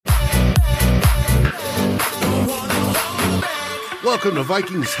Welcome to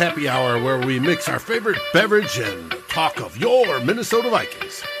Vikings Happy Hour, where we mix our favorite beverage and talk of your Minnesota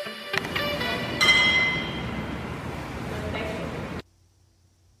Vikings.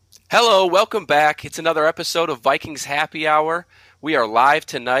 Hello, welcome back. It's another episode of Vikings Happy Hour. We are live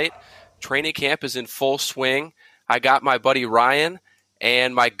tonight. Training camp is in full swing. I got my buddy Ryan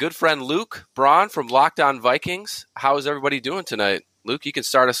and my good friend Luke Braun from Locked On Vikings. How is everybody doing tonight? Luke, you can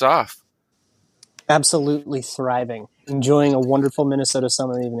start us off. Absolutely thriving. Enjoying a wonderful Minnesota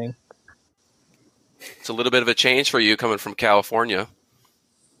summer evening. It's a little bit of a change for you coming from California.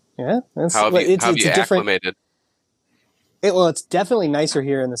 Yeah. How have you acclimated? It's definitely nicer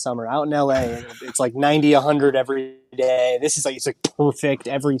here in the summer. Out in LA, it's like 90, 100 every day. It's like perfect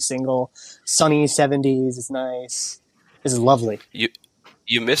every single sunny 70s. It's nice. This is lovely.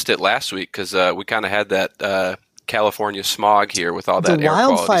 You missed it last week because we kind of had that California smog here with all that the air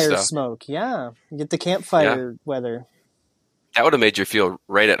quality wildfire stuff. Smoke. Yeah, you get the campfire weather. That would have made you feel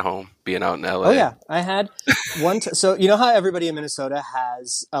right at home being out in LA. Oh yeah, I had one. So you know how everybody in Minnesota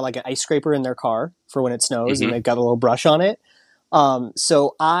has like an ice scraper in their car for when it snows, and they've got a little brush on it.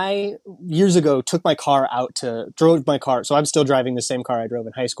 So I years ago drove my car. So I'm still driving the same car I drove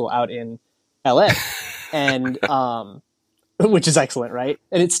in high school out in LA, and which is excellent, right?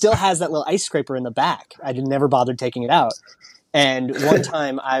 And it still has that little ice scraper in the back. I never bothered taking it out. And one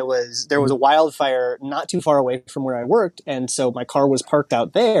time there was a wildfire not too far away from where I worked. And so my car was parked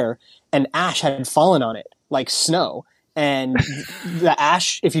out there and ash had fallen on it like snow. And the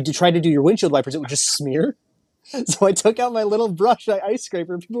ash, if you tried to do your windshield wipers, it would just smear. So I took out my little brush ice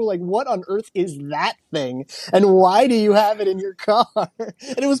scraper and people were like, what on earth is that thing? And why do you have it in your car? And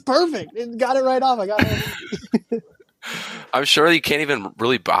it was perfect. It got it right off. I got it. I'm sure you can't even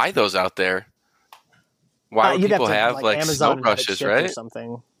really buy those out there. Why would people have like Amazon snow brushes, right? Or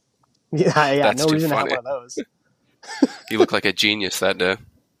something. Yeah. That's no too reason funny. to have one of those. You look like a genius that day.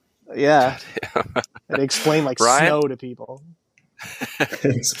 Yeah. It explained snow to people.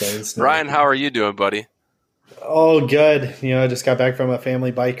 Ryan, how are you doing, buddy? Oh, good. I just got back from a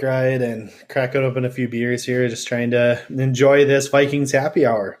family bike ride and cracked open a few beers here, just trying to enjoy this Vikings happy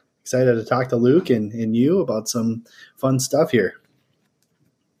hour. Excited to talk to Luke and you about some fun stuff here.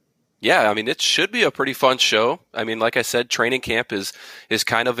 Yeah, I mean, it should be a pretty fun show. I mean, like I said, training camp is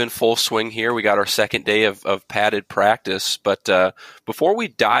kind of in full swing here. We got our second day of padded practice. But before we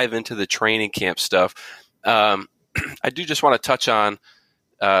dive into the training camp stuff, I do just want to touch on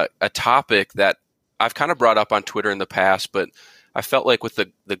a topic that I've kind of brought up on Twitter in the past, but I felt like with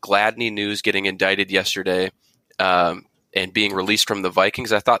the Gladney news getting indicted yesterday and being released from the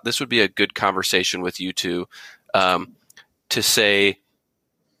Vikings, I thought this would be a good conversation with you two to say,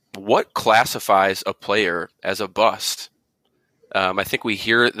 what classifies a player as a bust? I think we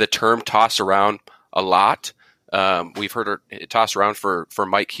hear the term tossed around a lot. We've heard it tossed around for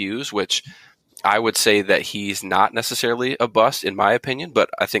Mike Hughes, which I would say that he's not necessarily a bust in my opinion, but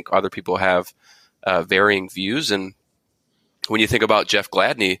I think other people have varying views. And when you think about Jeff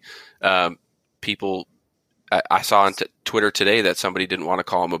Gladney, people I saw on Twitter today that somebody didn't want to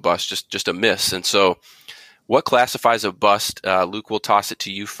call him a bust, just a miss. And so what classifies a bust? Luke, we'll toss it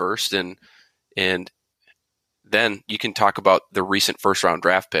to you first, and then you can talk about the recent first-round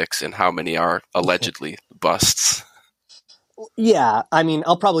draft picks and how many are allegedly busts. Yeah, I mean,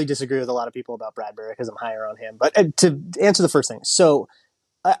 I'll probably disagree with a lot of people about Bradbury because I'm higher on him. But to answer the first thing, so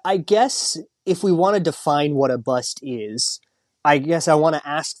I guess if we want to define what a bust is, I guess I want to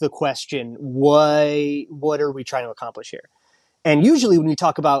ask the question, what are we trying to accomplish here? And usually when we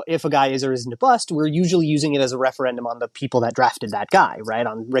talk about if a guy is or isn't a bust, we're usually using it as a referendum on the people that drafted that guy, right?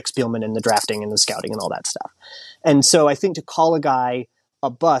 On Rick Spielman and the drafting and the scouting and all that stuff. And so I think to call a guy a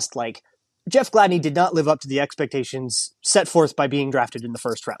bust, like Jeff Gladney did not live up to the expectations set forth by being drafted in the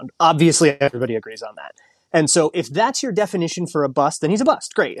first round. Obviously, everybody agrees on that. And so if that's your definition for a bust, then he's a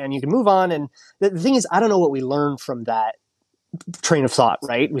bust. Great. And you can move on. And the thing is, I don't know what we learn from that train of thought,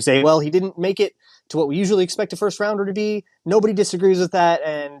 right? We say, well, he didn't make it to what we usually expect a first rounder to be. Nobody disagrees with that.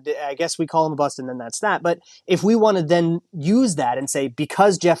 And I guess we call him a bust and then that's that. But if we want to then use that and say,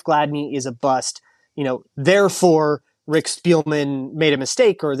 because Jeff Gladney is a bust, therefore Rick Spielman made a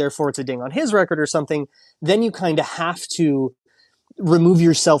mistake or therefore it's a ding on his record or something, then you kind of have to remove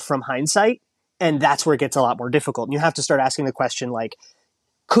yourself from hindsight. And that's where it gets a lot more difficult. And you have to start asking the question, like,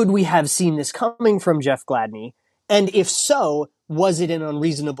 could we have seen this coming from Jeff Gladney? And if so, was it an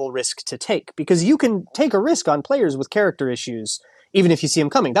unreasonable risk to take? Because you can take a risk on players with character issues, even if you see them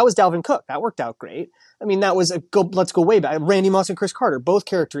coming. That was Dalvin Cook. That worked out great. I mean, that was let's go way back. Randy Moss and Chris Carter, both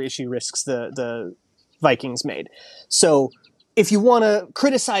character issue risks the Vikings made. So if you want to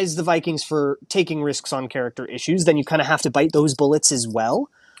criticize the Vikings for taking risks on character issues, then you kind of have to bite those bullets as well.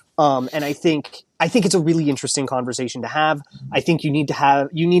 And I think it's a really interesting conversation to have. I think you need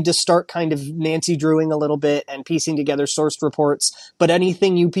to start kind of Nancy Drewing a little bit and piecing together sourced reports. But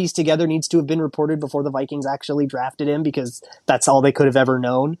anything you piece together needs to have been reported before the Vikings actually drafted him, because that's all they could have ever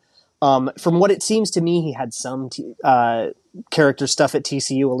known. From what it seems to me, he had some character stuff at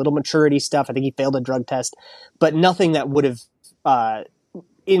TCU, a little maturity stuff. I think he failed a drug test, but nothing that would have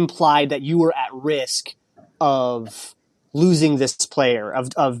implied that you were at risk of losing this player,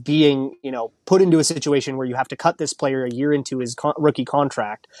 of being, put into a situation where you have to cut this player a year into his rookie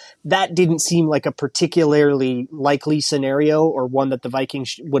contract. That didn't seem like a particularly likely scenario, or one that the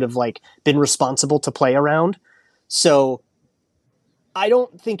Vikings would have been responsible to play around. So I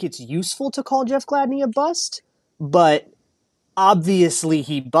don't think it's useful to call Jeff Gladney a bust, but obviously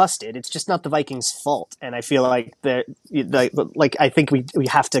he busted. It's just not the Vikings' fault. And I feel like I think we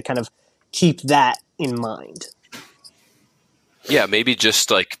have to kind of keep that in mind. Yeah, maybe just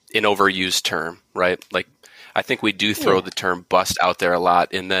an overused term, right? I think we do throw the term bust out there a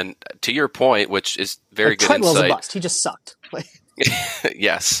lot. And then to your point, which is very good Treadwell's insight. A bust. He just sucked.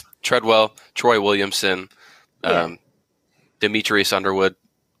 Yes. Treadwell, Troy Williamson, Demetrius Underwood.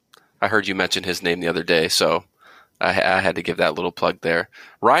 I heard you mention his name the other day, so I had to give that little plug there.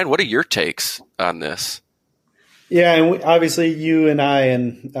 Ryan, what are your takes on this? Yeah, and obviously you and I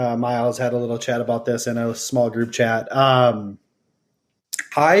and Miles had a little chat about this in a small group chat.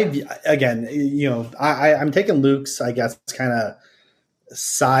 I'm taking Luke's, I guess, kind of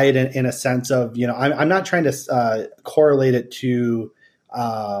side in a sense of, I'm not trying to correlate it to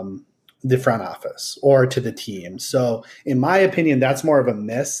the front office or to the team. So in my opinion, that's more of a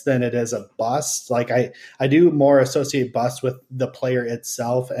miss than it is a bust. I do more associate bust with the player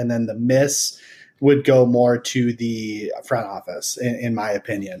itself, and then the miss would go more to the front office, in my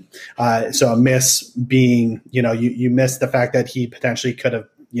opinion. So a miss being, you miss the fact that he potentially could have,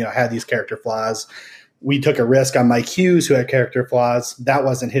 had these character flaws. We took a risk on Mike Hughes, who had character flaws. That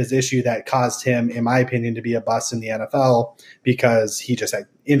wasn't his issue that caused him, in my opinion, to be a bust in the NFL, because he just had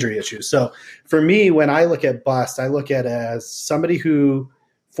injury issues. So for me, when I look at bust, I look at it as somebody who,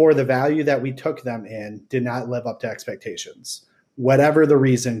 for the value that we took them in, did not live up to expectations. Whatever the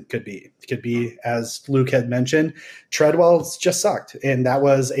reason could be. It could be, as Luke had mentioned, Treadwell just sucked, and that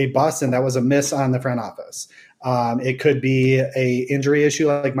was a bust, and that was a miss on the front office. It could be a injury issue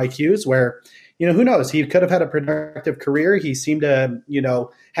like Mike Hughes, where, who knows? He could have had a productive career. He seemed to,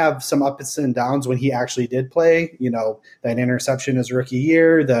 have some ups and downs when he actually did play. That interception his rookie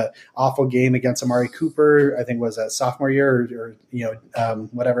year, the awful game against Amari Cooper, I think was a sophomore year, or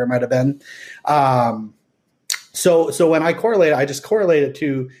whatever it might have been. So when I correlate, I just correlate it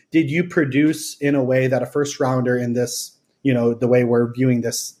to, did you produce in a way that a first rounder in this, the way we're viewing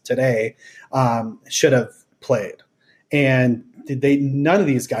this today, should have played? And none of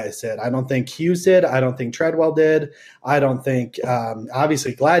these guys did. I don't think Hughes did. I don't think Treadwell did. I don't think,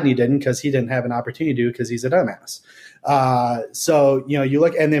 obviously Gladney didn't, because he didn't have an opportunity to, because he's a dumbass. So, you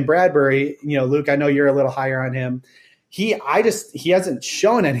look, and then Bradbury, Luke, I know you're a little higher on him. He hasn't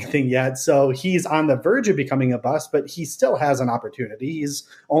shown anything yet. So he's on the verge of becoming a bust, but he still has an opportunity. He's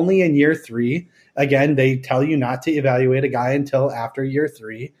only in year 3. Again, they tell you not to evaluate a guy until after year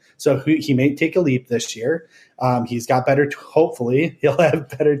 3. So he may take a leap this year. He's got better, hopefully he'll have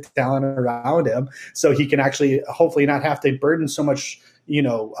better talent around him, so he can actually hopefully not have to burden so much,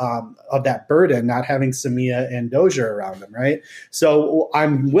 of that burden, not having Samia and Dozier around him. Right. So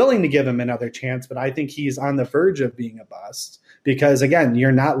I'm willing to give him another chance, but I think he's on the verge of being a bust, because again,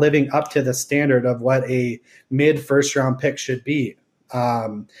 you're not living up to the standard of what a mid first round pick should be.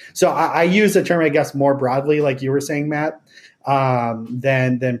 So I use the term, I guess, more broadly, like you were saying, Matt,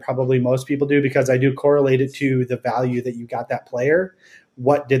 than probably most people do, because I do correlate it to the value that you got that player.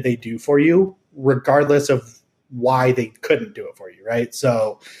 What did they do for you, regardless of why they couldn't do it for you, right?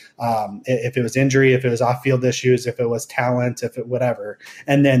 So if it was injury, if it was off-field issues, if it was talent, if it whatever,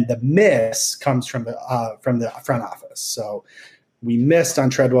 and then the miss comes from the front office. So we missed on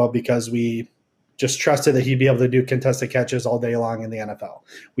Treadwell because we just trusted that he'd be able to do contested catches all day long in the NFL.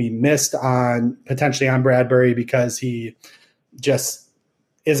 We missed potentially on Bradbury because he just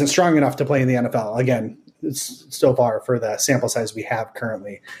isn't strong enough to play in the NFL. Again, it's so far for the sample size we have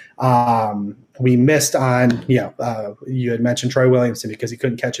currently. We missed on, you had mentioned Troy Williamson because he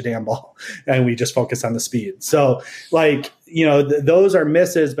couldn't catch a damn ball, and we just focused on the speed. So those are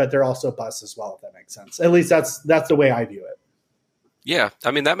misses, but they're also busts as well, if that makes sense. At least that's the way I view it. Yeah, I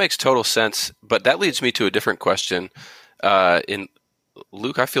mean, that makes total sense. But that leads me to a different question.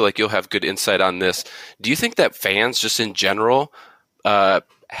 Luke, I feel like you'll have good insight on this. Do you think that fans just in general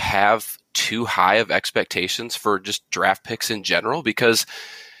have too high of expectations for just draft picks in general? Because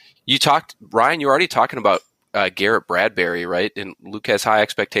Ryan, you're already talking about Garrett Bradbury, right? And Luke has high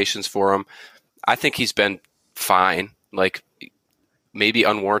expectations for him. I think he's been fine, like maybe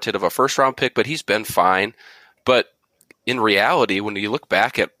unwarranted of a first round pick, but he's been fine. But in reality, when you look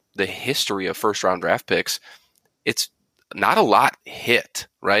back at the history of first round draft picks, it's not a lot hit,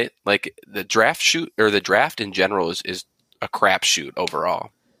 right? Like the draft in general is a crapshoot overall.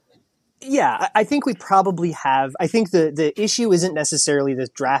 Yeah, I think we probably have. I think the issue isn't necessarily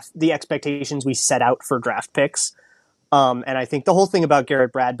the expectations we set out for draft picks. And I think the whole thing about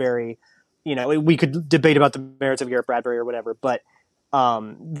Garrett Bradbury, we could debate about the merits of Garrett Bradbury or whatever, but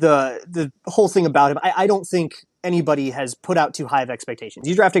the whole thing about him, I don't think anybody has put out too high of expectations.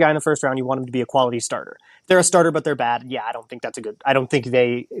 You draft a guy in the first round, you want him to be a quality starter. If they're a starter, but they're bad. Yeah, I don't think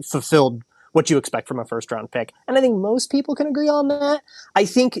they fulfilled what you expect from a first round pick. And I think most people can agree on that. I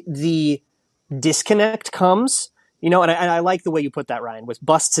think the disconnect comes, and I like the way you put that, Ryan, with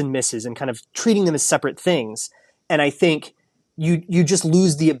busts and misses and kind of treating them as separate things. And I think you just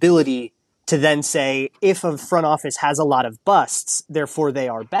lose the ability to then say, if a front office has a lot of busts, therefore they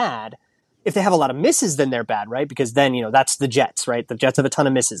are bad. If they have a lot of misses, then they're bad, right? Because then, that's the Jets, right? The Jets have a ton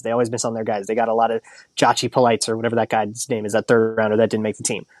of misses. They always miss on their guys. They got a lot of Jotchy Polites or whatever that guy's name is, that third rounder that didn't make the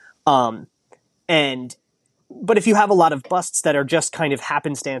team. But if you have a lot of busts that are just kind of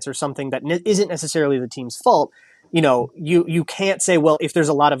happenstance or something that isn't necessarily the team's fault, you can't say, well, if there's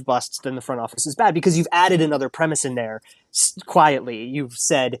a lot of busts, then the front office is bad, because you've added another premise in there quietly. You've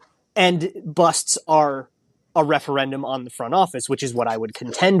said, and busts are a referendum on the front office, which is what I would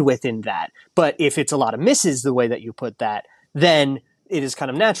contend with in that. But if it's a lot of misses, the way that you put that, then it is kind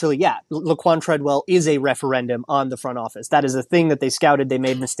of naturally, Laquan Treadwell is a referendum on the front office. That is a thing that they scouted, they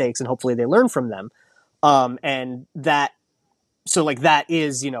made mistakes, and hopefully they learn from them. And that, so like that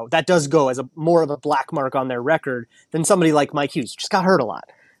is, that does go as more of a black mark on their record than somebody like Mike Hughes, who just got hurt a lot.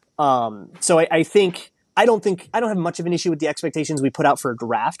 So I don't have much of an issue with the expectations we put out for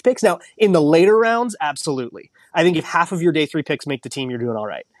draft picks. Now, in the later rounds, absolutely. I think if half of your day 3 picks make the team, you're doing all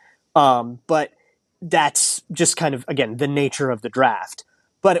right. But that's just kind of, again, the nature of the draft.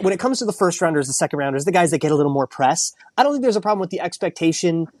 But when it comes to the first rounders, the second rounders, the guys that get a little more press, I don't think there's a problem with the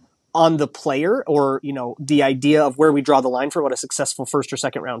expectation on the player or, the idea of where we draw the line for what a successful first or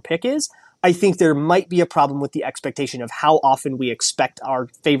second round pick is. I think there might be a problem with the expectation of how often we expect our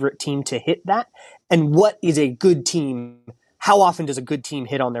favorite team to hit that, and what is a good team. How often does a good team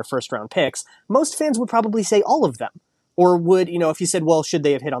hit on their first round picks? Most fans would probably say all of them. Or would, if you said, well, should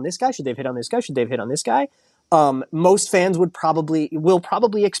they have hit on this guy? Should they have hit on this guy? Should they have hit on this guy? Most fans will probably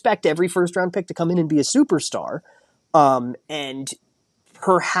expect every first round pick to come in and be a superstar. And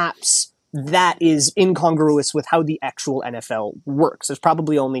perhaps that is incongruous with how the actual NFL works. There's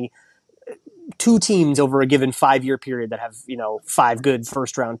probably only 2 teams over a given 5-year period that have, 5 good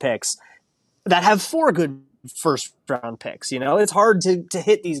first round picks, that have 4 good first round picks. It's hard to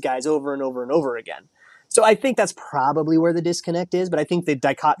hit these guys over and over and over again. So I think that's probably where the disconnect is, but I think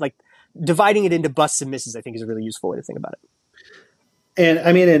dividing it into busts and misses, I think, is a really useful way to think about it. And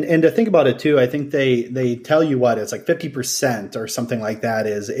I mean, and to think about it too, I think they tell you what it's like 50% or something like that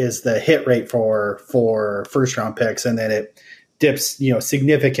is the hit rate for first round picks, and then it dips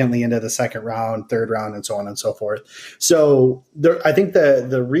significantly into the second round, third round, and so on and so forth. So I think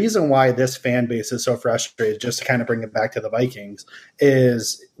the reason why this fan base is so frustrated, just to kind of bring it back to the Vikings,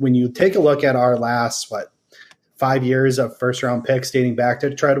 is when you take a look at our last 5 years of first round picks dating back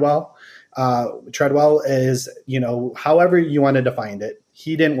to Treadwell. Treadwell is, however you want to define it,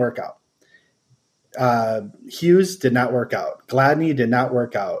 he didn't work out. Hughes did not work out. Gladney did not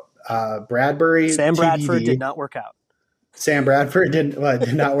work out. Sam Bradford did not work out. Sam Bradford did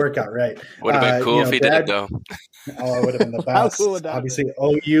not work out, right? Would have been cool if he did, though. Oh, it would have been the best. How cool would that Obviously,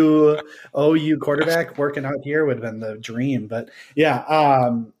 OU quarterback working out here would have been the dream. But yeah,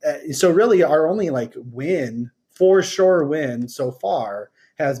 so really our only for sure win so far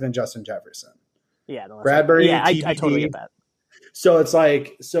has been Justin Jefferson. Yeah, no, Bradbury. Yeah, I totally get that. So it's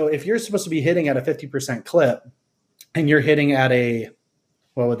so if you're supposed to be hitting at a 50% clip, and you're hitting at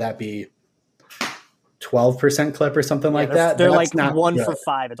what would that be? 12% clip or something like that. They're like not 1 for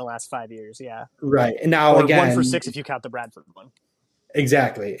 5 in the last 5 years. Yeah. Right. And now or again, 1 for 6 if you count the Bradford one.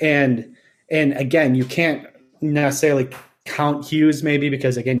 Exactly. And again, you can't necessarily count Hughes maybe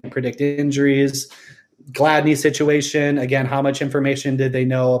because again, you predict injuries. Gladney situation, again, how much information did they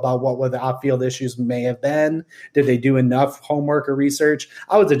know about what the off-field issues may have been? Did they do enough homework or research?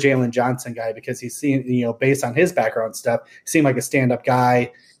 I was a Jalen Johnson guy because he seemed, based on his background stuff, seemed like a stand-up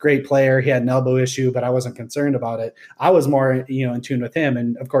guy, great player. He had an elbow issue, but I wasn't concerned about it. I was more, in tune with him.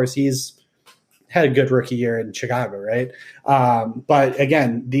 And of course, he's had a good rookie year in Chicago, right? But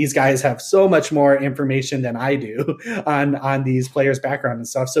again, these guys have so much more information than I do on these players' background and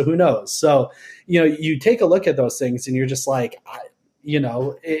stuff. So who knows? So, you take a look at those things and you're just like,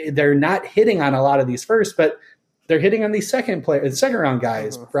 they're not hitting on a lot of these first, but they're hitting on these second round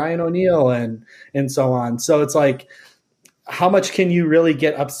guys, Brian O'Neill and so on. So it's like, how much can you really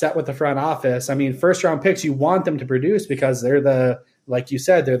get upset with the front office? I mean, first round picks, you want them to produce because they're like you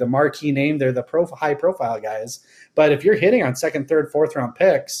said, they're the marquee name. They're the high profile guys. But if you're hitting on second, third, fourth round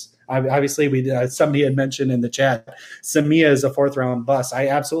picks, obviously somebody had mentioned in the chat, Samia is a fourth round bust. I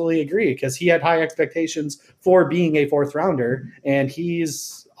absolutely agree because he had high expectations for being a fourth rounder and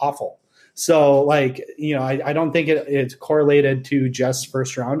he's awful. So I don't think it's correlated to just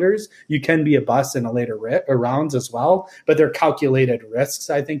first rounders. You can be a bust in a later rounds as well, but they're calculated risks.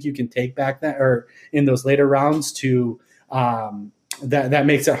 I think you can take back that or in those later rounds to, that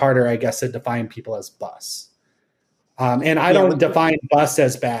makes it harder, I guess, to define people as busts. And I don't define bust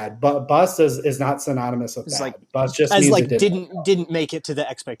as bad, but bust is not synonymous with bad. Bust just means it didn't make it to the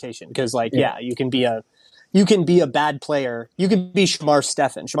expectation because you can be a bad player. You can be Shamar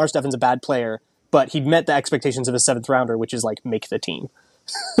Stephen. Shamar Stephen's a bad player, but he met the expectations of a seventh rounder, which is make the team.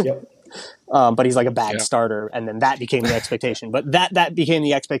 Yep. But he's a bad starter, and then that became the expectation. But that became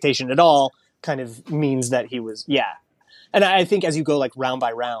the expectation at all kind of means that he was And I think as you go round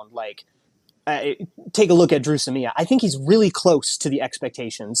by round, take a look at Drew Samia. I think he's really close to the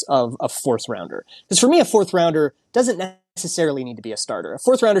expectations of a fourth rounder. Because for me, a fourth rounder doesn't necessarily need to be a starter. A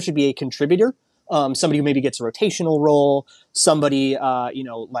fourth rounder should be a contributor, somebody who maybe gets a rotational role, somebody,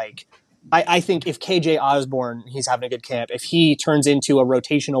 I think if KJ Osborne, he's having a good camp, if he turns into a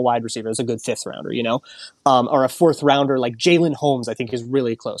rotational wide receiver, it's a good fifth rounder, or a fourth rounder like Jalen Holmes, I think is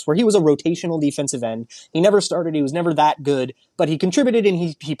really close, where he was a rotational defensive end. He never started. He was never that good, but he contributed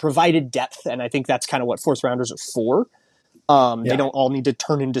and he provided depth. And I think that's kind of what fourth rounders are for. They don't all need to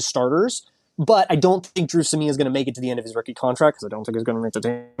turn into starters. But I don't think Drew Samia is going to make it to the end of his rookie contract because I don't think he's going to make the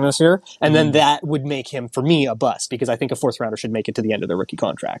team this year. And then that would make him, for me, a bust because I think a fourth rounder should make it to the end of their rookie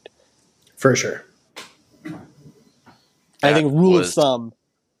contract. For sure. I think rule of thumb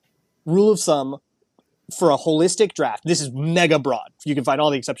for a holistic draft, this is mega broad. You can find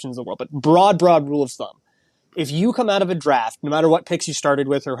all the exceptions in the world, but broad rule of thumb. If you come out of a draft, no matter what picks you started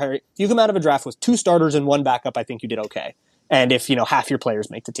with, if you come out of a draft with 2 starters and 1 backup, I think you did okay. And if, half your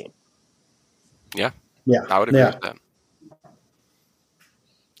players make the team. Yeah. I would agree with that.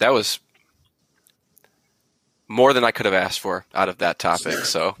 That was more than I could have asked for out of that topic.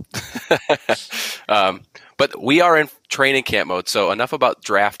 So, but we are in training camp mode. So enough about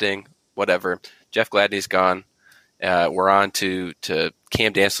drafting, whatever. Jeff Gladney's gone. We're on to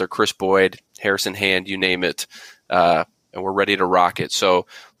Cam Dantzler, Chris Boyd, Harrison Hand, you name it. And we're ready to rock it. So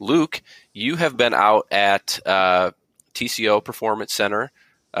Luke, you have been out at TCO Performance Center,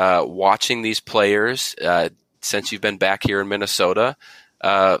 watching these players since you've been back here in Minnesota.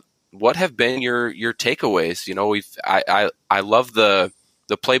 What have been your takeaways? I love the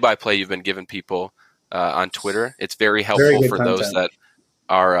play-by-play you've been giving people on Twitter. It's very helpful for content. Those that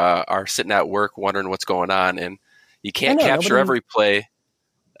are sitting at work wondering what's going on, and you can't capture every play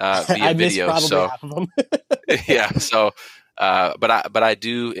via video. So half of them. Yeah. So, but I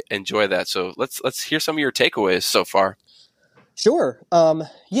do enjoy that. So let's hear some of your takeaways so far. Sure.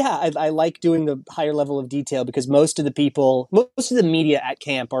 I like doing the higher level of detail because most of the media at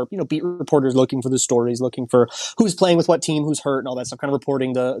camp are, beat reporters looking for the stories, looking for who's playing with what team, who's hurt and all that stuff, kind of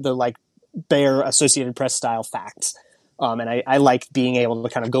reporting the bare Associated Press style facts. And I like being able to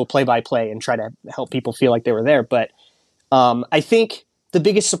kind of go play by play and try to help people feel like they were there. But I think the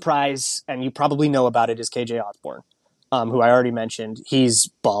biggest surprise, and you probably know about it, is KJ Osborne, who I already mentioned. He's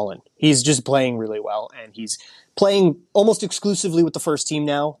balling. He's just playing really well, and he's playing almost exclusively with the first team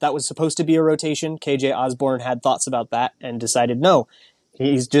now. That was supposed to be a rotation. KJ Osborne had thoughts about that and decided no,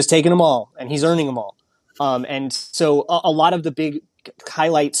 he's just taking them all, and he's earning them all. And so a lot of the big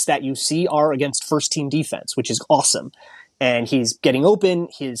highlights that you see are against first team defense, which is awesome. And he's getting open.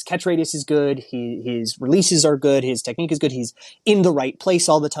 His catch radius is good. His releases are good. His technique is good. He's in the right place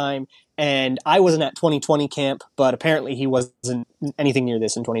all the time. And I wasn't at 2020 camp, but apparently he wasn't anything near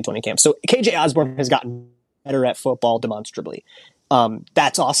this in 2020 camp. So KJ Osborne has gotten better at football demonstrably.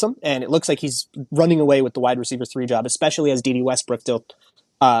 That's awesome. And it looks like he's running away with the wide receiver 3 job, especially as D.D. Westbrook still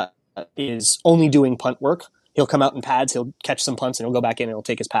is only doing punt work. He'll come out in pads, he'll catch some punts, and he'll go back in and he'll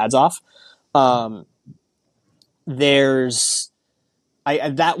take his pads off. There's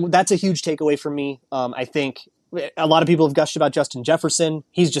that's a huge takeaway for me. I think a lot of people have gushed about Justin Jefferson.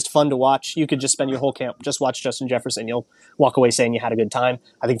 He's just fun to watch. You could just spend your whole camp just watch Justin Jefferson. You'll walk away saying you had a good time.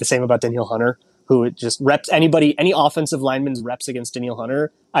 I think the same about Danielle Hunter, who just reps any offensive lineman's reps against Danielle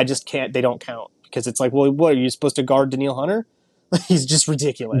Hunter. I just can't. They don't count because it's like, well, what are you supposed to guard Danielle Hunter? He's just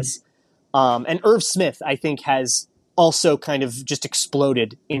ridiculous. And Irv Smith, I think, has also kind of just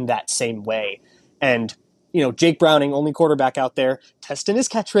exploded in that same way. And, Jake Browning, only quarterback out there, testing his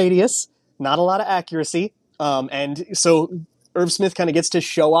catch radius, not a lot of accuracy. And so Irv Smith kind of gets to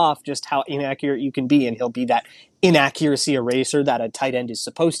show off just how inaccurate you can be, and he'll be that inaccuracy eraser that a tight end is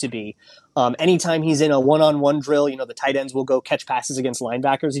supposed to be. Anytime he's in a one-on-one drill, the tight ends will go catch passes against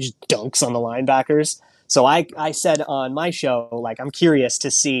linebackers. He just dunks on the linebackers. So I said on my show, I'm curious to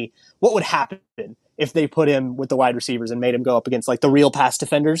see what would happen if they put him with the wide receivers and made him go up against the real pass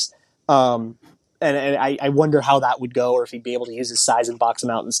defenders. And I wonder how that would go, or if he'd be able to use his size and box him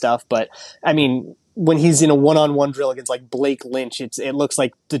out and stuff. But I mean, when he's in a one-on-one drill against Blake Lynch, it looks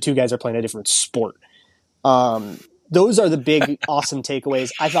like the two guys are playing a different sport. Those are the big, awesome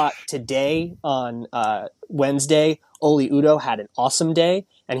takeaways. I thought today on Wednesday, Oli Udoh had an awesome day,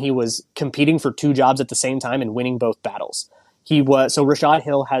 and he was competing for two jobs at the same time and winning both battles. Rashad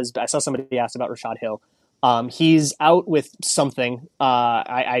Hill I saw somebody asked about Rashad Hill. He's out with something.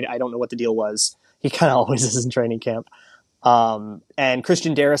 I don't know what the deal was. He kind of always is in training camp. And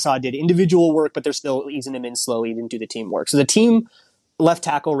Christian Darrisaw did individual work, but they're still easing him in slowly. He didn't do the team work. So the team left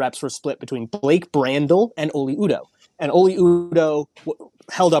tackle reps were split between Blake Brandel and Oli Udoh. And Oli Udoh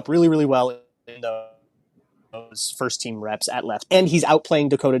held up really, really well in those first team reps at left. And he's outplaying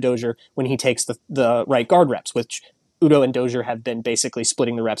Dakota Dozier when he takes the right guard reps, which Udoh and Dozier have been basically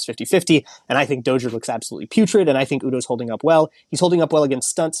splitting the reps 50-50. And I think Dozier looks absolutely putrid, and I think Udoh's holding up well. He's holding up well against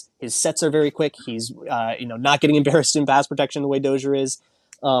stunts. His sets are very quick. He's not getting embarrassed in pass protection the way Dozier is.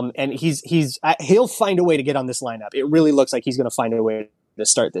 And he'll find a way to get on this lineup. It really looks like he's going to find a way to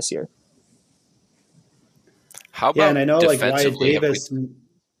start this year. How about and I know Wyatt Davis.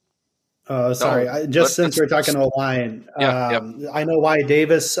 Since we're talking O-line, I know Wyatt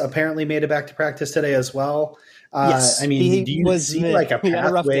Davis apparently made it back to practice today as well. Yes, do you see a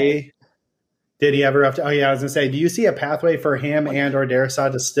pathway? Did he have a rough day? Oh yeah, I was gonna say, do you see a pathway for him and or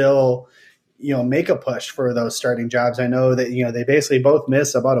Darrisaw to still, make a push for those starting jobs? I know that they basically both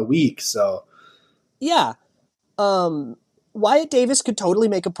miss about a week. So yeah, Wyatt Davis could totally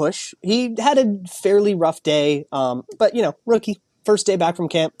make a push. He had a fairly rough day, but rookie, first day back from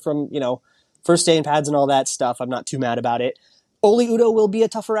camp, first day in pads and all that stuff. I'm not too mad about it. Oli Udoh will be a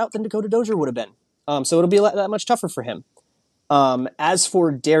tougher out than Dakota Dozier would have been. So it'll be that much tougher for him. As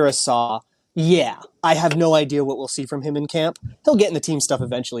for Darrisaw, I have no idea what we'll see from him in camp. He'll get in the team stuff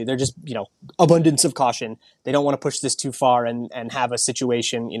eventually. They're just, abundance of caution. They don't want to push this too far and have a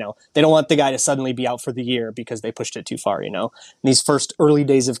situation, they don't want the guy to suddenly be out for the year because they pushed it too far, In these first early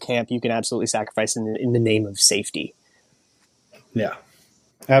days of camp, you can absolutely sacrifice in the name of safety. Yeah,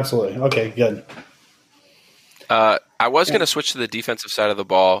 absolutely. Okay, good. I was going to switch to the defensive side of the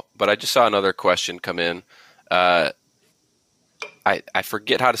ball, but I just saw another question come in. I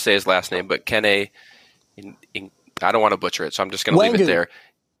forget how to say his last name, but Kene, I don't want to butcher it, so I'm just going to leave it there.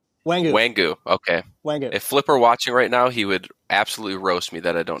 Wangu. Okay. Wangu. If Flipper watching right now, he would absolutely roast me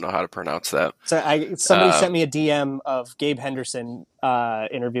that I don't know how to pronounce that. So somebody sent me a DM of Gabe Henderson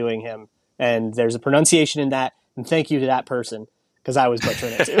interviewing him, and there's a pronunciation in that, and thank you to that person, because I was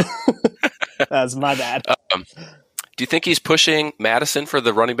butchering it too. That's my bad. Do you think he's pushing Madison for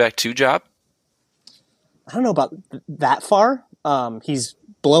the running back 2 job? I don't know about that far. He's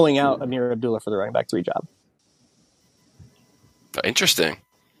blowing out Amir Abdullah for the running back 3 job. Interesting.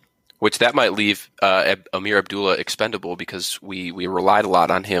 Which that might leave Amir Abdullah expendable because we relied a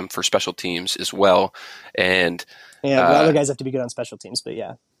lot on him for special teams as well. And the other guys have to be good on special teams, but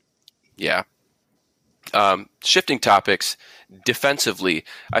yeah. Yeah. Shifting topics, defensively,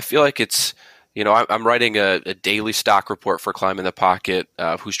 I feel like it's, I'm writing a daily stock report for Climb in the Pocket,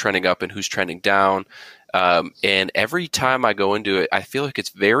 who's trending up and who's trending down. And every time I go into it, I feel like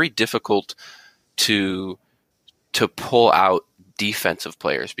it's very difficult to pull out defensive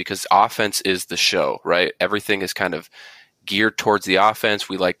players because offense is the show, right? Everything is kind of geared towards the offense.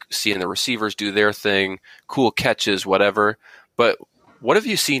 We like seeing the receivers do their thing, cool catches, whatever. But what have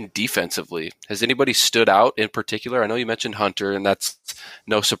you seen defensively? Has anybody stood out in particular? I know you mentioned Hunter, and that's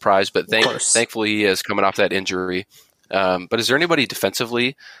no surprise, but thankfully he is coming off that injury. But is there anybody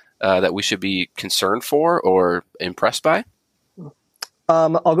defensively that we should be concerned for or impressed by?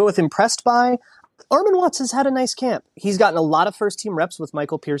 I'll go with impressed by. Armin Watts has had a nice camp. He's gotten a lot of first-team reps with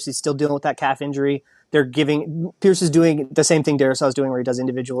Michael Pierce. He's still dealing with that calf injury. Pierce is doing the same thing Darrisaw's doing where he does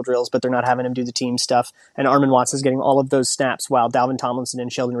individual drills, but they're not having him do the team stuff. And Armin Watts is getting all of those snaps while Dalvin Tomlinson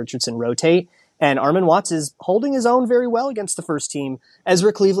and Sheldon Richardson rotate. And Armin Watts is holding his own very well against the first team.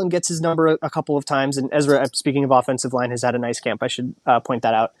 Ezra Cleveland gets his number a couple of times. And Ezra, speaking of offensive line, has had a nice camp. I should point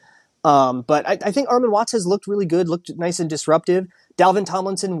that out. But I think Armin Watts has looked really good, looked nice and disruptive. Dalvin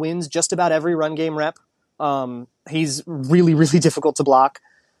Tomlinson wins just about every run game rep. He's really, really difficult to block.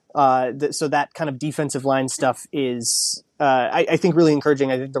 So that kind of defensive line stuff is, I think, really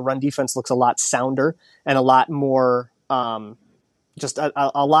encouraging. I think the run defense looks a lot sounder and a lot more, just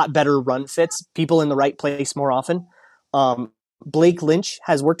a lot better run fits, people in the right place more often. Blake Lynch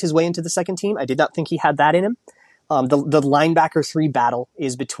has worked his way into the second team. I did not think he had that in him. The linebacker 3 battle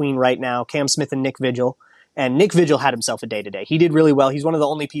is between right now Cam Smith and Nick Vigil. And Nick Vigil had himself a day today. He did really well. He's one of the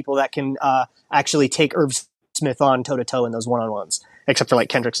only people that can actually take Irv Smith on toe-to-toe in those one-on-ones, except for like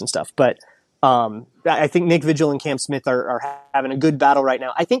Kendricks and stuff. But I think Nick Vigil and Cam Smith are having a good battle right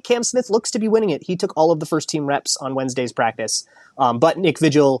now. I think Cam Smith looks to be winning it. He took all of the first-team reps on Wednesday's practice. But Nick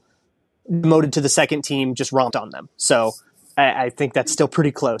Vigil, demoted to the second team, just romped on them. So I think that's still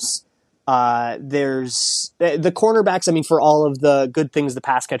pretty close. There's the cornerbacks. I mean, for all of the good things the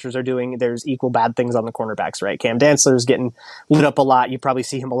pass catchers are doing, there's equal bad things on the cornerbacks, right? Cam Dantzler's getting lit up a lot. You probably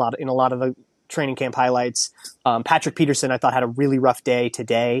see him a lot in a lot of the training camp highlights. Patrick Peterson, I thought, had a really rough day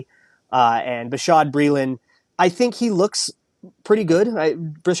today. And Bashad Breeland, I think he looks pretty good.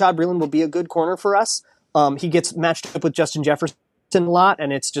 Bashad Breeland will be a good corner for us. He gets matched up with Justin Jefferson a lot,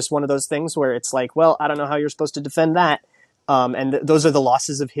 and it's just one of those things where it's like, well, I don't know how you're supposed to defend that. And those are the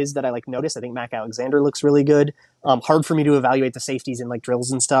losses of his that I notice. I think Mac Alexander looks really good. Hard for me to evaluate the safeties in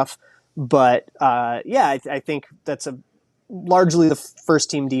drills and stuff. But I think that's largely the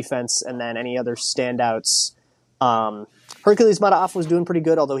first team defense, and then any other standouts. Hercules Mata'afa was doing pretty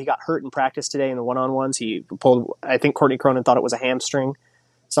good, although he got hurt in practice today in the one-on-ones. He pulled, I think Courtney Cronin thought it was a hamstring,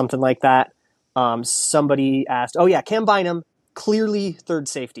 something like that. Somebody asked, Cam Bynum, clearly third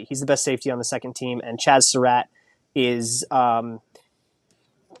safety. He's the best safety on the second team, and Chaz Surratt is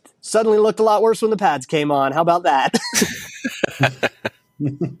suddenly looked a lot worse when the pads came on. How about that?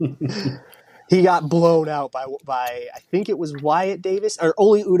 He got blown out by I think it was Wyatt Davis, or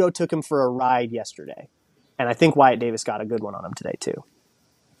Oli Udo took him for a ride yesterday. And I think Wyatt Davis got a good one on him today too.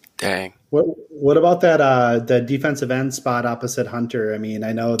 Dang. What about that the defensive end spot opposite Hunter? I mean,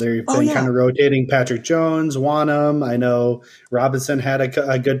 I know they've been kind of rotating Patrick Jones, Wanham. I know Robinson had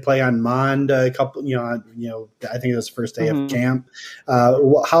a good play on Mond a couple. I think it was the first day of camp.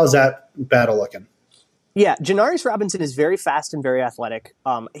 How's that battle looking? Yeah, Janarius Robinson is very fast and very athletic.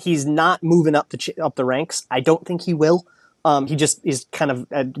 He's not moving up the ranks. I don't think he will. He just is kind of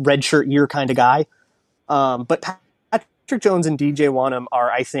a redshirt year kind of guy. But Patrick Jones and DJ Wanham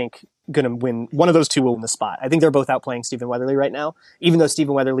are, I think, going to win. One of those two will win the spot. I think they're both outplaying Stephen Weatherly right now, even though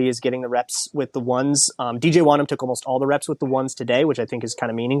Stephen Weatherly is getting the reps with the ones. DJ Wanham took almost all the reps with the ones today, which I think is kind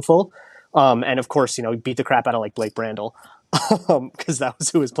of meaningful. And of course, beat the crap out of Blake Brandel because that was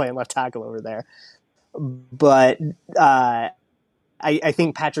who was playing left tackle over there. But I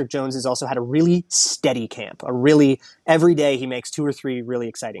think Patrick Jones has also had a really steady camp. Every day he makes 2 or 3 really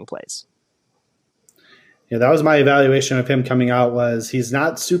exciting plays. Yeah, that was my evaluation of him coming out. Was he's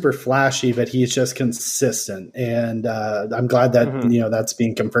not super flashy, but he's just consistent, and I'm glad that that's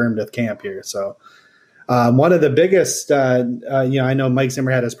being confirmed with camp here. So one of the biggest, I know Mike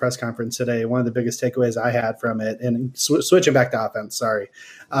Zimmer had his press conference today. One of the biggest takeaways I had from it, and switching back to offense,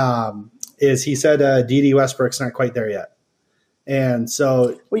 is he said D.D. Westbrook's not quite there yet, and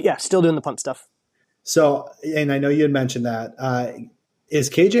so still doing the punt stuff. So, and I know you had mentioned that. Is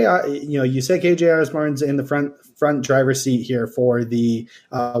KJ, you said KJ Osborne's in the front driver's seat here for the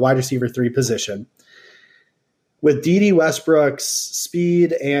wide receiver 3 position. With D.D. Westbrook's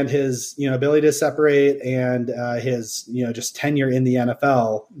speed and his, ability to separate and his, just tenure in the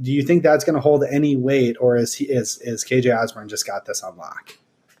NFL, do you think that's going to hold any weight, or is KJ Osborne just got this on lock?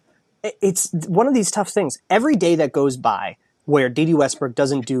 It's one of these tough things. Every day that goes by where D.D. Westbrook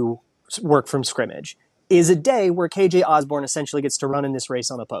doesn't do work from scrimmage is a day where KJ Osborne essentially gets to run in this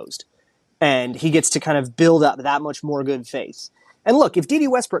race unopposed. And he gets to kind of build up that much more good faith. And look, if D.D.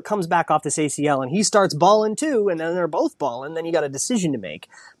 Westbrook comes back off this ACL and he starts balling too, and then they're both balling, then you got a decision to make.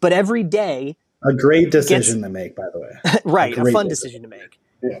 But every day... A great decision to make, by the way. Right, a fun decision to make.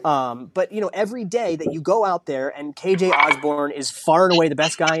 Yeah. But, every day that you go out there and KJ Osborne is far and away the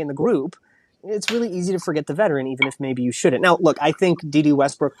best guy in the group, it's really easy to forget the veteran, even if maybe you shouldn't. Now, look, I think D.D.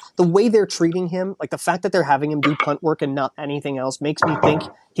 Westbrook, the way they're treating him, like the fact that they're having him do punt work and not anything else, makes me think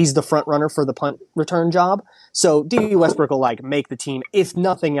he's the front runner for the punt return job. So D.D. Westbrook will like make the team, if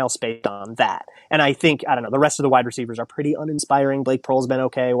nothing else, based on that. And I think, I don't know, the rest of the wide receivers are pretty uninspiring. Blake Pearl's been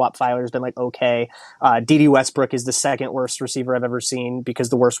okay. Wap Filer's been like okay. D.D. Westbrook is the second worst receiver I've ever seen because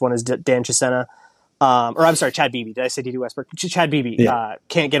the worst one is Dan Chisena. Or I'm sorry, Chad Beebe. Did I say D.D. Westbrook? Chad Beebe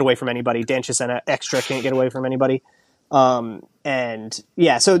can't get away from anybody. Dan Chisena extra can't get away from anybody. And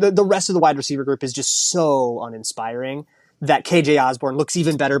yeah, so the rest of the wide receiver group is just so uninspiring that KJ Osborne looks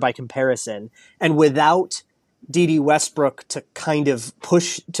even better by comparison. And without D.D. Westbrook to kind of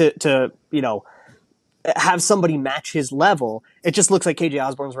push to have somebody match his level, it just looks like KJ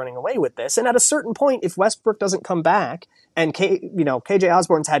Osborne's running away with this. And at a certain point, if Westbrook doesn't come back, and KJ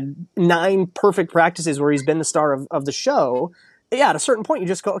Osborne's had 9 perfect practices where he's been the star of the show, yeah, at a certain point you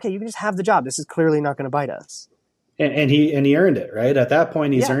just go, okay, you can just have the job. This is clearly not going to bite us. And he earned it, right? At that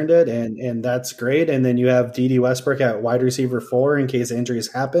point, he's earned it, and that's great. And then you have D.D. Westbrook at wide receiver 4 in case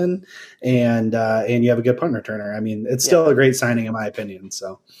injuries happen, and you have a good punt returner. I mean, it's still a great signing in my opinion.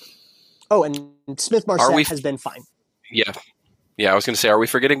 So. Oh, and Smith Marset has been fine. Yeah. Yeah, I was going to say, are we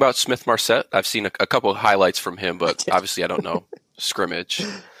forgetting about Smith Marset? I've seen a couple of highlights from him, but obviously I don't know scrimmage.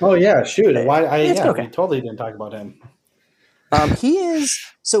 Oh, yeah, shoot. We okay. totally didn't talk about him.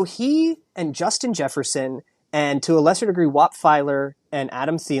 He and Justin Jefferson and to a lesser degree Wap Filer and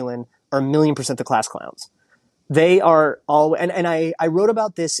Adam Thielen are 1,000,000% the class clowns. They are all, and I wrote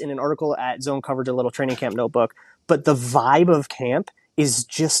about this in an article at Zone Coverage, a little training camp notebook, but the vibe of camp is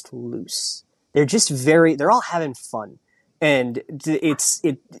just loose. They're just they're all having fun. And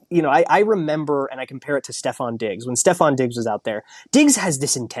I remember, and I compare it to Stephon Diggs. When Stephon Diggs was out there, Diggs has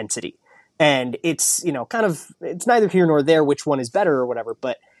this intensity. And it's neither here nor there which one is better or whatever,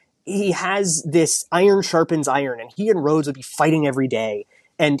 but he has this iron sharpens iron, and he and Rhodes would be fighting every day.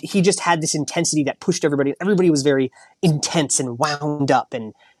 And he just had this intensity that pushed everybody. Everybody was very intense and wound up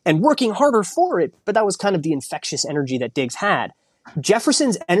and working harder for it. But that was kind of the infectious energy that Diggs had.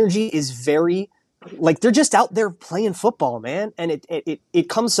 Jefferson's energy is very, like, they're just out there playing football, man. And it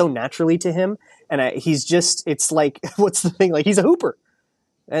comes so naturally to him. And it's like, what's the thing? Like, he's a hooper.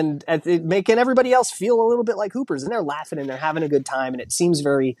 And making everybody else feel a little bit like hoopers. And they're laughing and they're having a good time. And it seems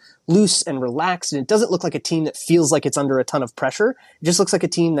very loose and relaxed. And it doesn't look like a team that feels like it's under a ton of pressure. It just looks like a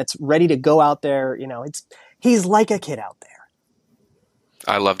team that's ready to go out there. He's like a kid out there.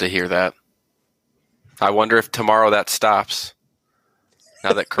 I love to hear that. I wonder if tomorrow that stops.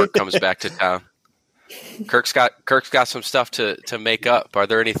 Now that Kirk comes back to town. Kirk's got some stuff to make up. Are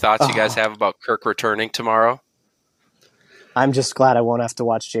there any thoughts you guys have about Kirk returning tomorrow? I'm just glad I won't have to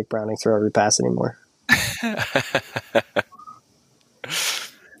watch Jake Browning throw every pass anymore.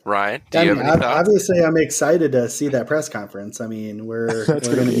 Ryan, do you have any thoughts? Obviously, I'm excited to see that press conference. I mean, we're going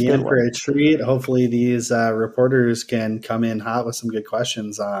to be in for a treat. Hopefully, these reporters can come in hot with some good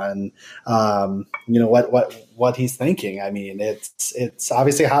questions on, what he's thinking. I mean, it's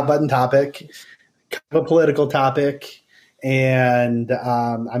obviously a hot button topic, kind of a political topic. And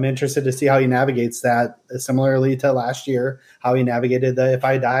I'm interested to see how he navigates that, similarly to last year, how he navigated the "if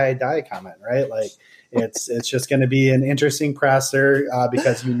I die, I die" comment, right? Like, it's just going to be an interesting presser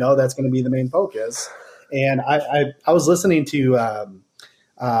because that's going to be the main focus. And I was listening to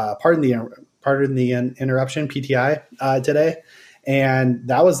pardon the interruption, PTI today. And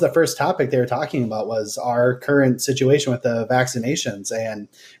that was the first topic they were talking about, was our current situation with the vaccinations. And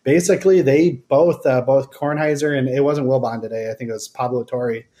basically they both Kornheiser, and it wasn't Wilbon today, I think it was Pablo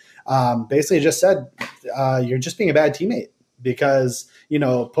Torre, basically just said, you're just being a bad teammate because,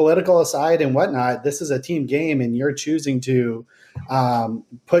 political aside and whatnot, this is a team game and you're choosing to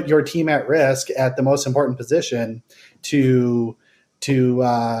put your team at risk at the most important position to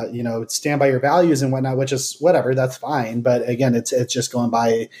stand by your values and whatnot, which is whatever, that's fine. But again, it's just going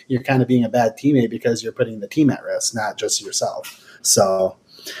by, you're kind of being a bad teammate because you're putting the team at risk, not just yourself. So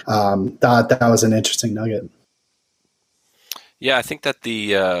thought that was an interesting nugget. Yeah, I think that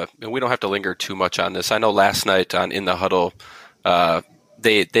and we don't have to linger too much on this. I know last night on In the Huddle,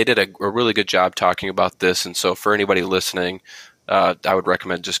 they did a really good job talking about this. And so for anybody listening, I would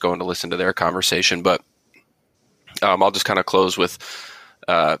recommend just going to listen to their conversation. But I'll just kind of close with,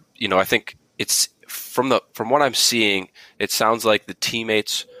 I think it's from what I'm seeing, it sounds like the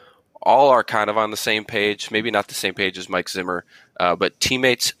teammates all are kind of on the same page, maybe not the same page as Mike Zimmer, but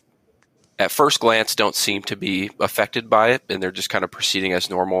teammates at first glance don't seem to be affected by it, and they're just kind of proceeding as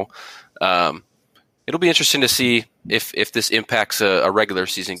normal. It'll be interesting to see if this impacts a regular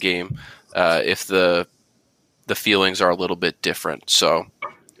season game, if the feelings are a little bit different. So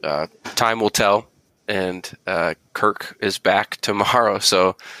time will tell. And Kirk is back tomorrow,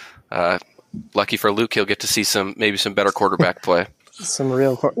 so lucky for Luke, he'll get to see maybe some better quarterback play. Some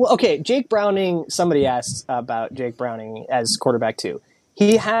real well, okay, Jake Browning, somebody asked about Jake Browning as quarterback too.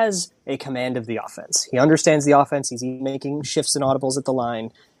 He has a command of the offense. He understands the offense. He's making shifts and audibles at the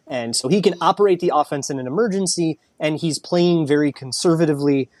line. And so he can operate the offense in an emergency, and he's playing very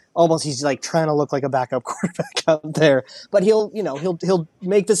conservatively. Almost he's like trying to look like a backup quarterback out there. But he'll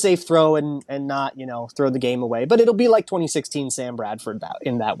make the safe throw and not, throw the game away. But it'll be like 2016 Sam Bradford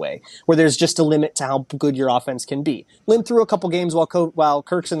in that way, where there's just a limit to how good your offense can be. Limp through a couple games while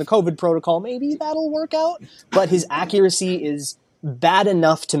Kirk's in the COVID protocol, maybe that'll work out. But his accuracy is bad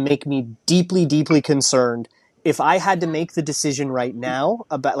enough to make me deeply, deeply concerned. If I had to make the decision right now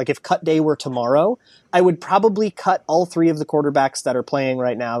about, like, if cut day were tomorrow, I would probably cut all three of the quarterbacks that are playing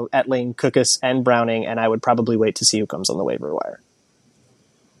right now, Etling, Cookus, and Browning, and I would probably wait to see who comes on the waiver wire.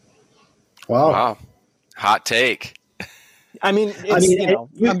 Wow. Hot take. I'm going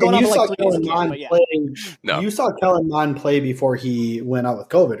on like 3 days again, but yeah. You saw Kellen Mond play before he went out with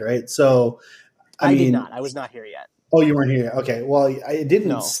COVID, right? So, I did not. I was not here yet. Oh, you weren't here. Okay. Well, it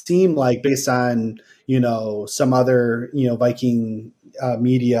didn't seem like, based on, some other, Viking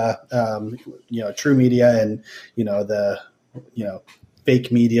media, true media and, the,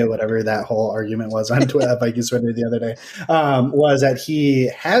 fake media, whatever that whole argument was on Vikings Twitter the other day, was that he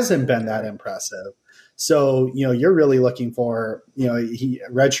hasn't been that impressive. So, you're really looking for, he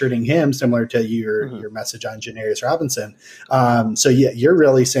redshirting him, similar to your message on Janarius Robinson. So you're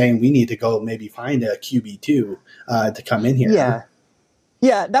really saying we need to go maybe find a QB2 to come in here. Yeah.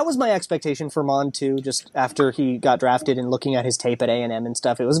 Yeah, that was my expectation for Mon too. Just after he got drafted and looking at his tape at A&M and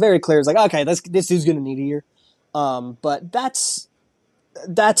stuff, it was very clear. It's like, okay, this dude's going to need a year. But that's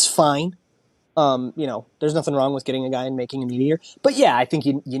fine. There's nothing wrong with getting a guy and making him need a year. But yeah, I think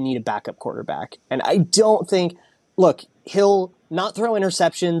you need a backup quarterback. And I don't think, look, he'll not throw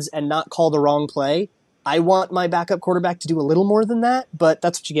interceptions and not call the wrong play. I want my backup quarterback to do a little more than that, but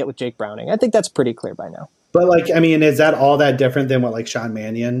that's what you get with Jake Browning. I think that's pretty clear by now. But, is that all that different than what, Sean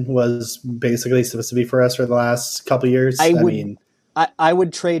Mannion was basically supposed to be for us for the last couple of years? I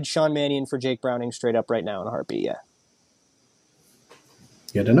would trade Sean Mannion for Jake Browning straight up right now in a heartbeat, yeah.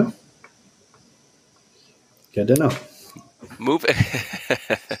 Good to know. The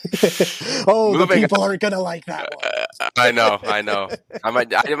people aren't going to like that one. I know. I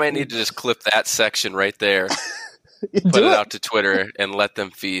might need to just clip that section right there, put it out to Twitter, and let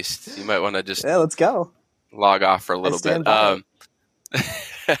them feast. You might want to just let's go. Log off for a little bit.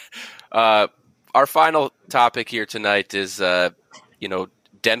 Our final topic here tonight is,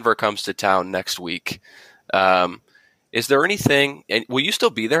 Denver comes to town next week. Is there anything? And will you still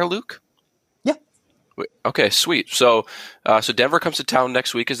be there, Luke? Yeah. Okay, sweet. So Denver comes to town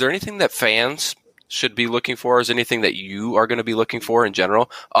next week. Is there anything that fans should be looking for? Is anything that you are going to be looking for in general,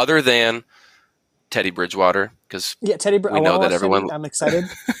 other than Teddy Bridgewater? Because Teddy. We know that everyone. I'm excited.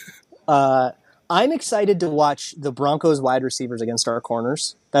 I'm excited to watch the Broncos wide receivers against our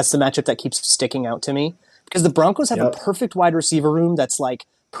corners. That's the matchup that keeps sticking out to me, because the Broncos have a perfect wide receiver room that's like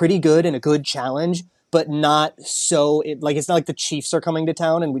pretty good and a good challenge, but not so it's not like the Chiefs are coming to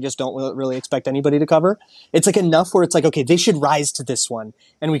town and we just don't really expect anybody to cover. It's like enough where it's like, okay, they should rise to this one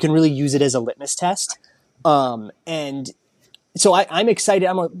and we can really use it as a litmus test. And so I'm excited.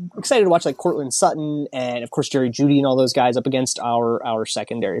 I'm excited to watch Cortland Sutton and, of course, Jerry Jeudy and all those guys up against our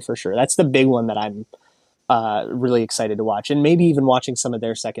secondary for sure. That's the big one that I'm really excited to watch, and maybe even watching some of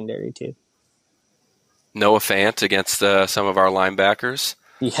their secondary too. Noah Fant against some of our linebackers.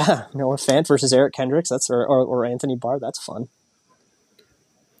 Yeah, Noah Fant versus Eric Kendricks. Or Anthony Barr. That's fun.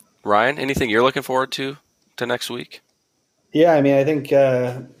 Ryan, anything you're looking forward to next week? Yeah, I think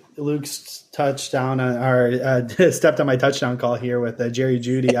Luke's touchdown stepped on my touchdown call here with Jerry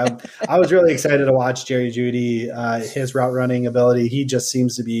Jeudy. I was really excited to watch Jerry Jeudy, his route running ability. He just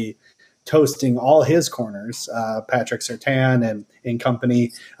seems to be toasting all his corners, Patrick Surtain and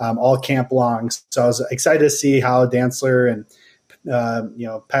company, all camp long. So I was excited to see how Dantzler and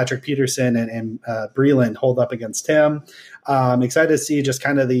Patrick Peterson and Breland hold up against him. Excited to see just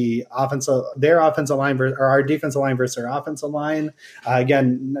kind of their offensive line or our defensive line versus their offensive line.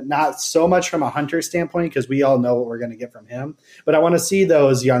 Again, not so much from a Hunter standpoint, because we all know what we're going to get from him, but I want to see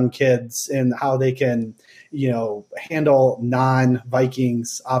those young kids and how they can, handle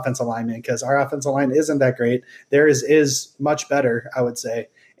non-Vikings offensive linemen, because our offensive line isn't that great. Theirs is much better, I would say.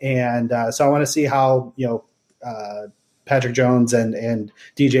 And so I want to see how, Patrick Jones and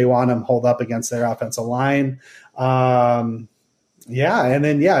DJ Wanham hold up against their offensive line. Again,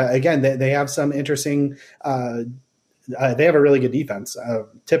 they have some interesting they have a really good defense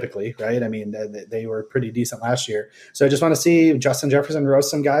typically, right? I mean, they were pretty decent last year. So I just want to see Justin Jefferson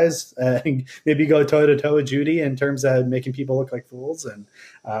roast some guys, maybe go toe to toe with Judy in terms of making people look like fools, and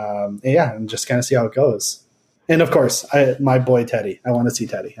and just kind of see how it goes. And of course, my boy Teddy. I want to see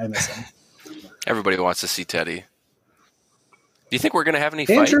Teddy. I miss him. Everybody wants to see Teddy. Do you think we're going to have any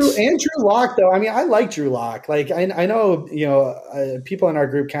fights? Andrew Lock, though. I mean, I like Drew Lock. Like, I know, people in our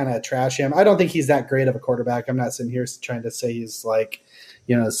group kind of trash him. I don't think he's that great of a quarterback. I'm not sitting here trying to say he's like,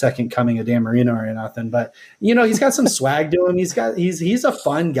 the second coming of Dan Marino or nothing. But, he's got some swag to him. He's a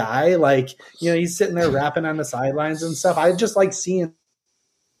fun guy. Like, he's sitting there rapping on the sidelines and stuff. I just like seeing,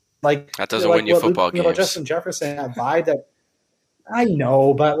 like, that doesn't win you football games. About Justin Jefferson, that vibe that. I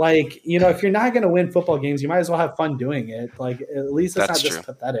know, but if you're not going to win football games, you might as well have fun doing it. Like, at least it's not just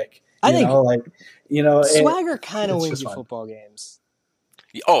pathetic. I think swagger kind of wins you fun. Football games.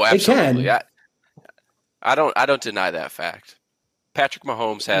 Oh, absolutely. I don't deny that fact. Patrick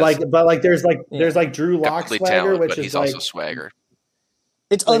Mahomes has there's Drew Lock swagger, talent, which but is he's also swagger.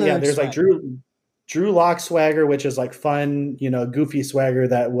 It's there's Drew Lock swagger, which is like fun, goofy swagger,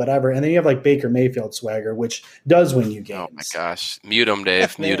 that whatever. And then you have like Baker Mayfield swagger, which does win you games. Oh my gosh. Mute him,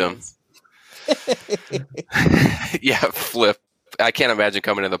 Dave. Mute him. Yeah, flip. I can't imagine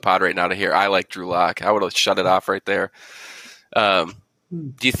coming in the pod right now to hear I like Drew Lock. I would have shut it off right there. Do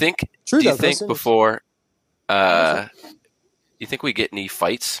you think before you think we get any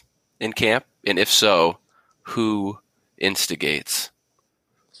fights in camp? And if so, who instigates?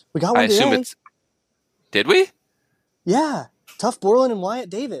 We got one today. Did we? Yeah. Tough Borland and Wyatt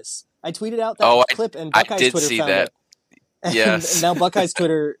Davis. I tweeted out that clip, and Buckeyes Twitter found it. Yes. And now Buckeyes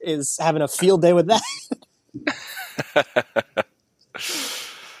Twitter is having a field day with that.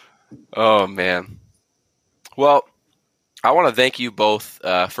 Oh, man. Well, I want to thank you both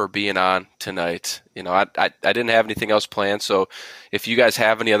for being on tonight. I didn't have anything else planned, so if you guys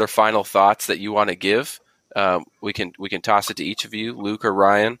have any other final thoughts that you want to give, we can toss it to each of you, Luke or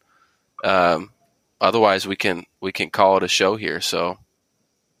Ryan. Otherwise, we can call it a show here. So,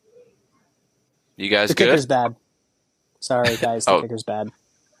 you guys the good? Kicker's bad. Sorry, guys. The kicker's bad.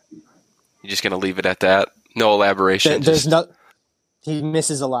 You're just gonna leave it at that? No elaboration. He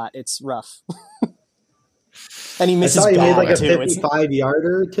misses a lot. It's rough. And he misses bad, he made like a too.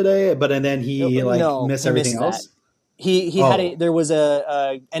 55-yarder today, but and then he missed everything else. There was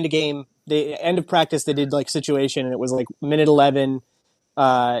a end of game, the end of practice. They did like situation, and it was like minute 11.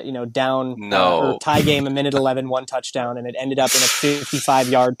 Down or tie game, a minute 11, one touchdown, and it ended up in a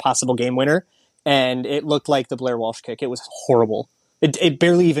 55-yard possible game winner. And it looked like the Blair Walsh kick. It was horrible. It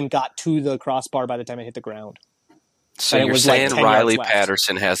barely even got to the crossbar by the time it hit the ground. So you're saying Riley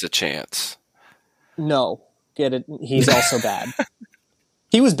Patterson has a chance? No, get it. He's also bad.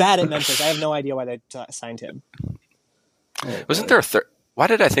 He was bad at Memphis. I have no idea why they signed him. Wasn't there a third? Why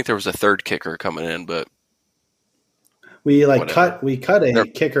did I think there was a third kicker coming in? But we cut a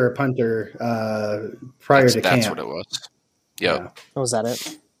kicker punter prior to camp. That's what it was. Yep. Yeah. Oh, was that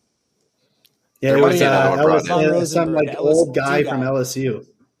it? Yeah, it was some old guy from LSU.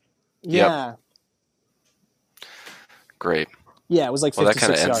 Yeah. Yep. Great. Yeah, it was like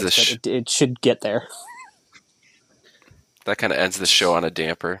 56 yards, but it should get there. That kind of ends the show on a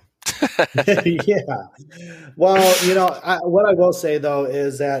damper. Yeah. Well, what I will say, though,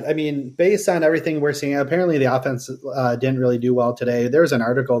 is that, based on everything we're seeing, apparently the offense didn't really do well today. There's an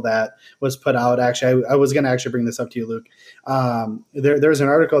article that was put out. Actually, I was going to actually bring this up to you, Luke. There's an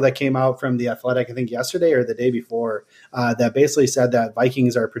article that came out from The Athletic, I think yesterday or the day before, that basically said that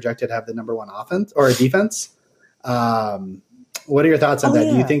Vikings are projected to have the number one offense or defense. What are your thoughts on that?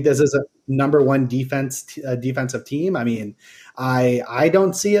 Yeah. Do you think this is a number one defensive team? I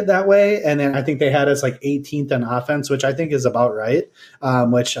don't see it that way. And then I think they had us like 18th on offense, which I think is about right,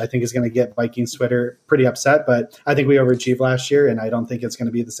 which I think is going to get Vikings Twitter pretty upset. But I think we overachieved last year, and I don't think it's going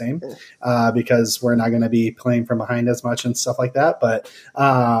to be the same because we're not going to be playing from behind as much and stuff like that. But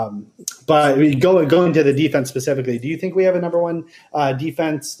going to the defense specifically, do you think we have a number one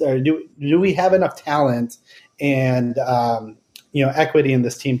defense? Or do we have enough talent and equity in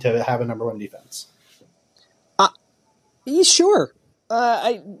this team to have a number one defense? Sure.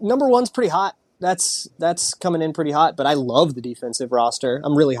 Number one's pretty hot. That's coming in pretty hot, but I love the defensive roster.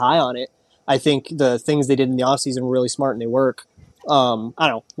 I'm really high on it. I think the things they did in the offseason were really smart and they work. I don't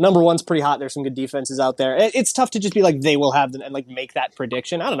know. Number one's pretty hot. There's some good defenses out there. It's tough to just be like, they will have them and like make that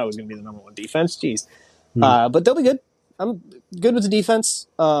prediction. I don't know who's going to be the number one defense. Jeez. But they'll be good. I'm good with the defense.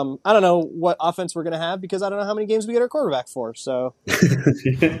 I don't know what offense we're going to have because I don't know how many games we get our quarterback for. So,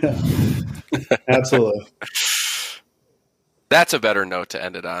 Absolutely. That's a better note to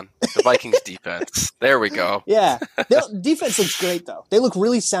end it on. The Vikings defense. There we go. Yeah. Defense looks great, though. They look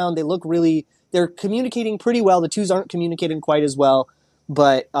really sound. They're communicating pretty well. The twos aren't communicating quite as well.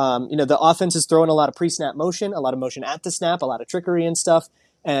 But, the offense is throwing a lot of pre-snap motion, a lot of motion at the snap, a lot of trickery and stuff.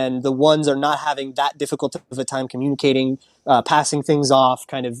 And the ones are not having that difficult of a time communicating, passing things off,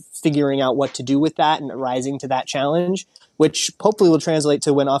 kind of figuring out what to do with that and rising to that challenge, which hopefully will translate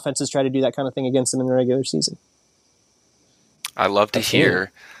to when offenses try to do that kind of thing against them in the regular season. I love to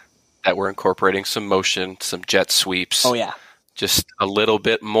hear that we're incorporating some motion, some jet sweeps. Oh, yeah. Just a little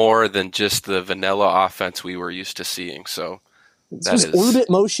bit more than just the vanilla offense we were used to seeing. So this was orbit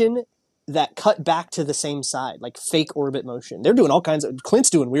motion that cut back to the same side, like fake orbit motion. They're doing all kinds of – Clint's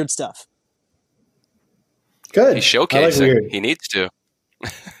doing weird stuff. Good. He's showcasing. He needs to.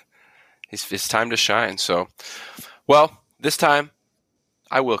 It's time to shine. So, well, this time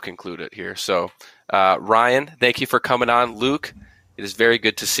I will conclude it here. So, Ryan, thank you for coming on. Luke, it is very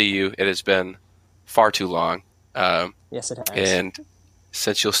good to see you. It has been far too long. Yes, it has. And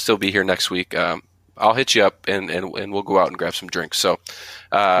since you'll still be here next week, I'll hit you up and we'll go out and grab some drinks. So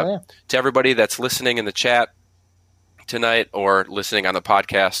to everybody that's listening in the chat tonight or listening on the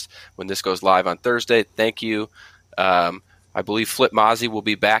podcast when this goes live on Thursday, thank you. I believe Flip Mozzie will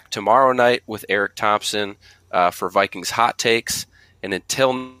be back tomorrow night with Eric Thompson for Vikings Hot Takes. And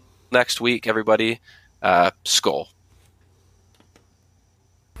until next week, everybody, Skol.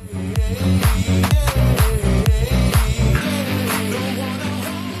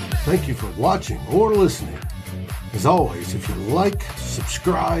 Thank you for watching or listening. As always, if you like,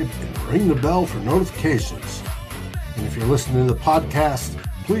 subscribe, and ring the bell for notifications. And if you're listening to the podcast,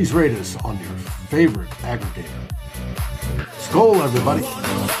 please rate us on your favorite aggregator. Skol,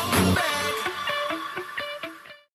 everybody.